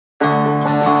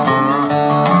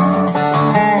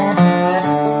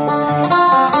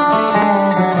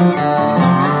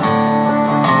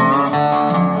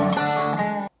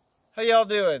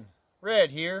doing?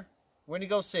 Red here,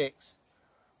 Wendigo 6.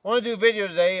 I want to do a video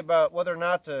today about whether or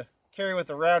not to carry with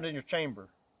a round in your chamber.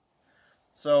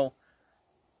 So,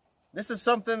 this is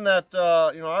something that,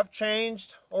 I've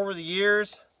changed over the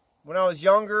years. When I was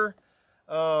younger,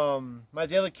 my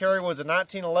daily carry was a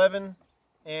 1911,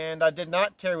 and I did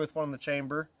not carry with one in the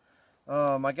chamber.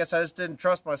 I guess I just didn't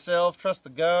trust myself, trust the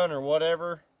gun, or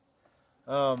whatever.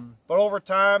 But over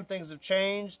time, things have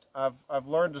changed. I've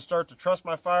learned to start to trust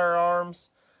my firearms,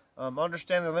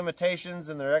 understand their limitations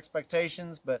and their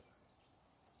expectations. But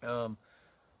now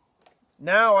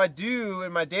I do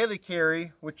in my daily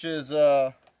carry, which is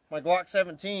my Glock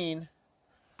 17.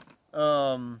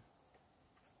 I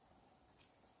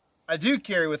do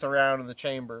carry with a round in the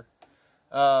chamber.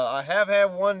 I have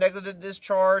had one negligent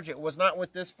discharge. It was not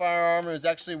with this firearm. It was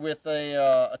actually with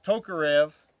a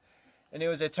Tokarev. And it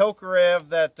was a Tokarev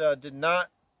that did not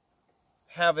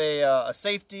have a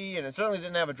safety, and it certainly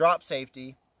didn't have a drop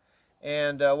safety.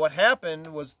 And what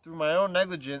happened was, through my own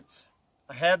negligence,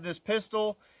 I had this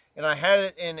pistol, and I had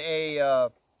it in a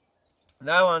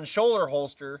nylon shoulder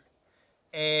holster.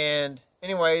 And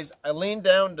anyways, I leaned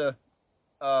down to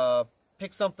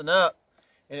pick something up,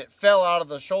 and it fell out of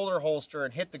the shoulder holster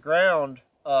and hit the ground,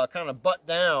 kind of butt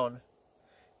down.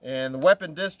 And the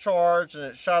weapon discharged, and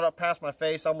it shot up past my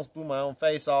face. I almost blew my own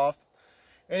face off.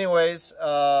 Anyways,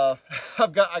 I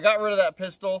got rid of that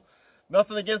pistol.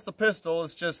 Nothing against the pistol.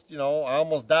 It's just, I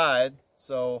almost died.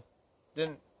 So,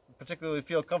 didn't particularly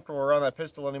feel comfortable around that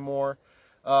pistol anymore.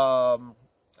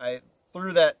 I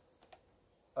threw that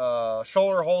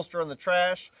shoulder holster in the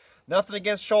trash. Nothing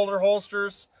against shoulder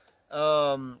holsters.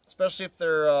 Especially if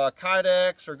they're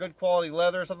Kydex or good quality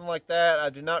leather, something like that. I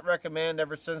do not recommend,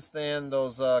 ever since then,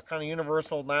 those kind of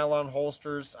universal nylon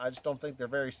holsters. I just don't think they're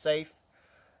very safe,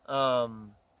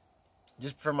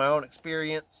 just from my own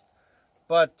experience.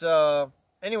 But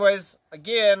anyways,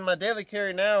 again, my daily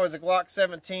carry now is a Glock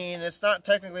 17. It's not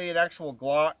technically an actual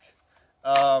Glock.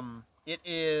 It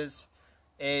is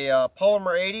a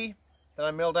Polymer 80 that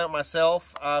I milled out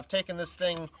myself. I've taken this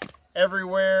thing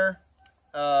everywhere.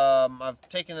 I've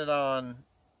taken it on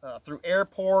through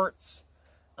airports,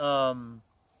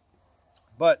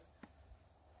 but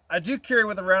I do carry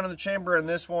with a round in the chamber in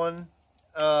this one,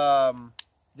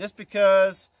 just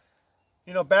because,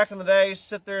 back in the day, I used to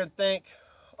sit there and think,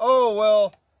 oh,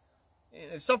 well,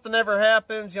 if something ever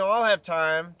happens, I'll have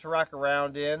time to rock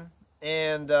around in.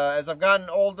 And as I've gotten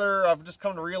older, I've just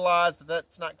come to realize that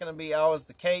that's not going to be always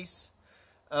the case.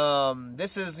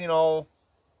 This is,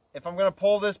 if I'm going to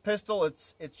pull this pistol,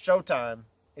 it's showtime.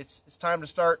 It's time to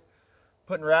start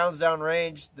putting rounds down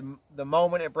range the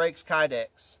moment it breaks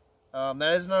Kydex.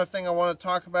 That is another thing I want to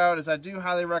talk about, is I do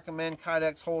highly recommend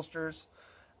Kydex holsters.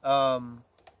 Don't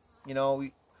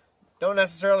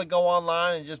necessarily go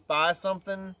online and just buy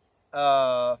something.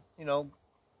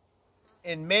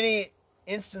 In many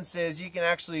instances, you can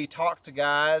actually talk to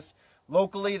guys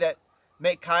locally that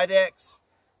make Kydex.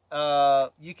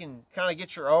 You can kind of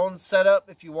get your own setup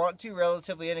if you want to,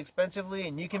 relatively inexpensively,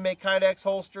 and you can make Kydex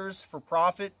holsters for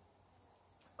profit.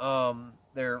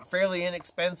 They're fairly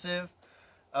inexpensive.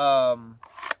 I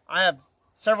have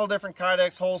several different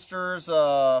Kydex holsters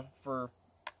for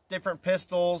different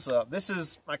pistols. This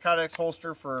is my Kydex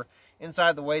holster for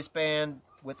inside the waistband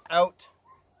without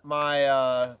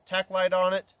my tack light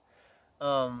on it.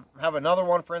 I have another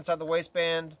one for inside the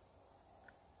waistband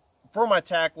for my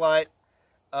tack light.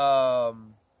 But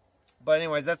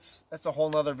anyways, that's a whole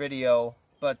nother video.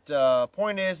 But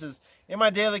point is in my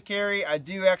daily carry, I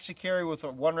do actually carry with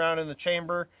one round in the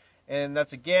chamber, and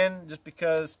that's again just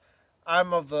because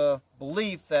I'm of the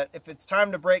belief that if it's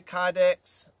time to break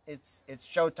Kydex, it's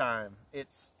showtime.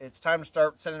 It's time to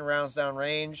start sending rounds down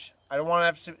range. I don't want to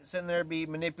have to sit in there and be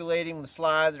manipulating the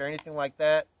slides or anything like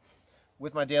that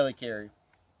with my daily carry.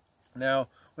 Now,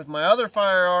 with my other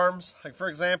firearms, like for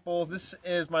example, this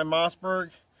is my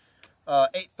Mossberg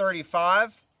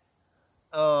 835.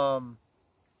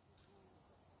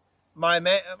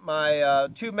 My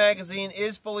tube magazine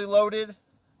is fully loaded.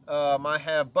 I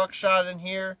have buckshot in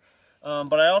here,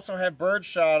 but I also have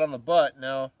birdshot on the butt.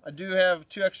 Now, I do have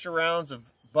 2 extra rounds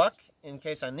of buck in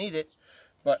case I need it,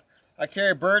 but I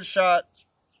carry birdshot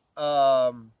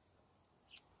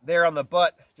there on the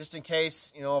butt just in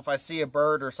case, if I see a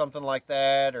bird or something like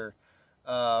that, or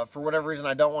for whatever reason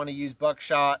I don't want to use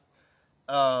buckshot.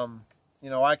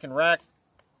 I can rack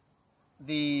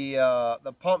the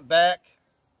pump back,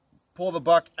 pull the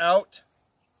buck out,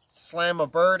 slam a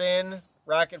bird in,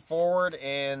 rack it forward,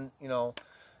 and and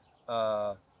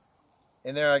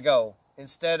there I go.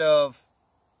 Instead of,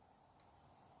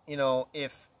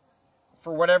 if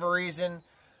for whatever reason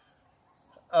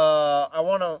I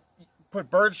want to put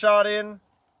birdshot in,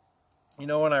 you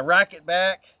know, when I rack it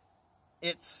back,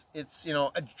 it's you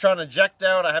know, trying to eject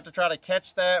out, I have to try to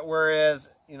catch that. Whereas,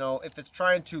 you know, if it's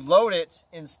trying to load it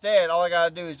instead, all I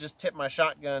gotta do is just tip my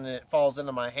shotgun and it falls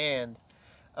into my hand.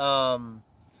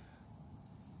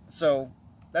 So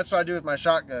that's what I do with my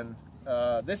shotgun.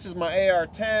 This is my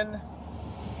AR-10.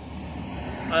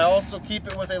 I also keep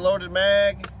it with a loaded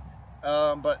mag,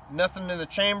 but nothing in the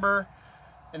chamber,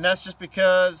 and that's just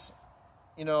because,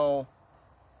 you know,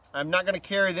 I'm not going to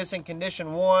carry this in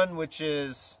condition 1, which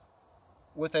is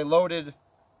with a loaded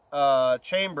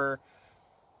chamber.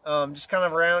 Just kind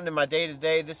of around in my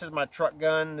day-to-day. This is my truck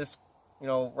gun. This, you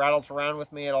know, rattles around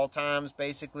with me at all times,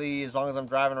 basically, as long as I'm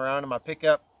driving around in my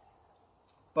pickup.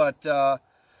 But,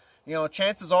 you know,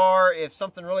 chances are, if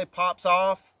something really pops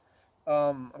off,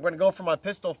 I'm going to go for my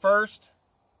pistol first.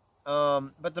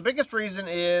 But the biggest reason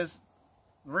is,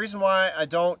 the reason why I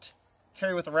don't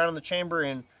carry with a round in the chamber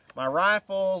in my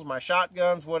rifles, my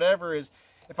shotguns, whatever, is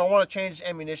if I want to change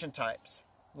ammunition types.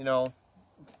 You know,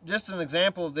 just an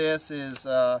example of this is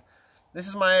my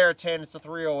AR-10. It's a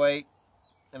 308,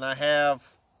 and I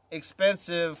have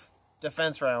expensive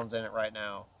defense rounds in it right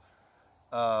now.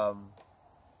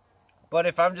 But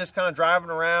if I'm just kind of driving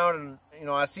around and, you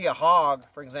know, I see a hog,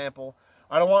 for example,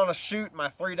 I don't want to shoot my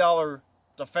 $3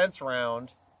 defense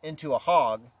round into a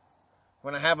hog.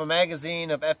 When I have a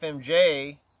magazine of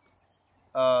FMJ,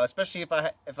 especially if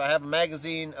I have a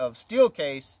magazine of steel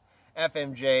case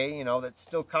FMJ, you know, that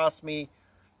still costs me,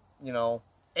 you know,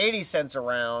 80 cents a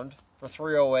round for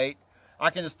 308, I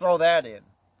can just throw that in,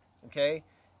 okay?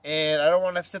 And I don't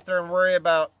want to sit there and worry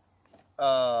about,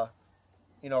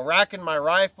 you know, racking my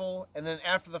rifle, and then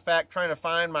after the fact trying to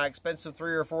find my expensive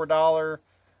 $3 or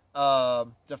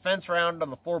 $4 defense round on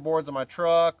the floorboards of my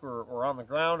truck or on the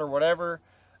ground or whatever.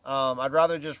 I'd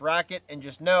rather just rack it and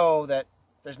just know that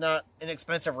there's not an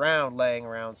expensive round laying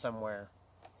around somewhere.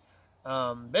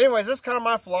 But anyways, that's kind of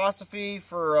my philosophy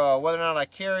for whether or not I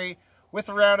carry with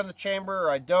a round in the chamber or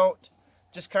I don't.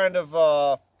 Just kind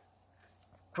of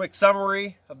quick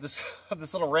summary of this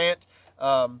little rant.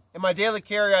 In my daily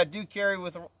carry, I do carry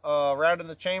with a round in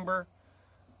the chamber.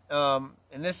 And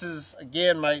this is,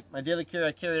 again, my daily carry.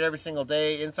 I carry it every single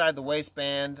day inside the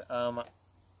waistband.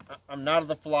 I'm not of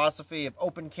the philosophy of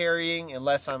open carrying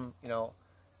unless I'm, you know,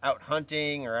 out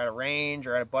hunting or at a range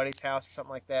or at a buddy's house or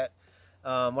something like that.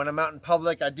 When I'm out in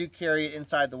public, I do carry it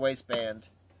inside the waistband.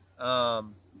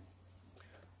 But,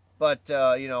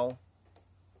 you know,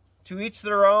 to each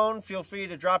their own. Feel free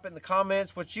to drop it in the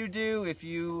comments what you do, if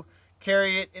you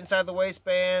carry it inside the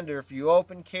waistband, or if you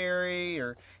open carry,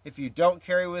 or if you don't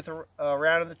carry with a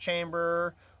round in the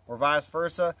chamber, or vice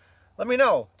versa. Let me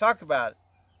know. Talk about it.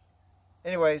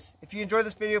 Anyways, if you enjoyed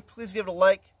this video, please give it a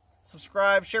like,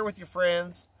 subscribe, share with your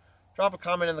friends, drop a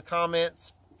comment in the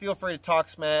comments. Feel free to talk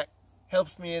smack.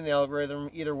 Helps me in the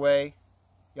algorithm either way.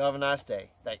 Y'all have a nice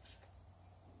day. Thanks.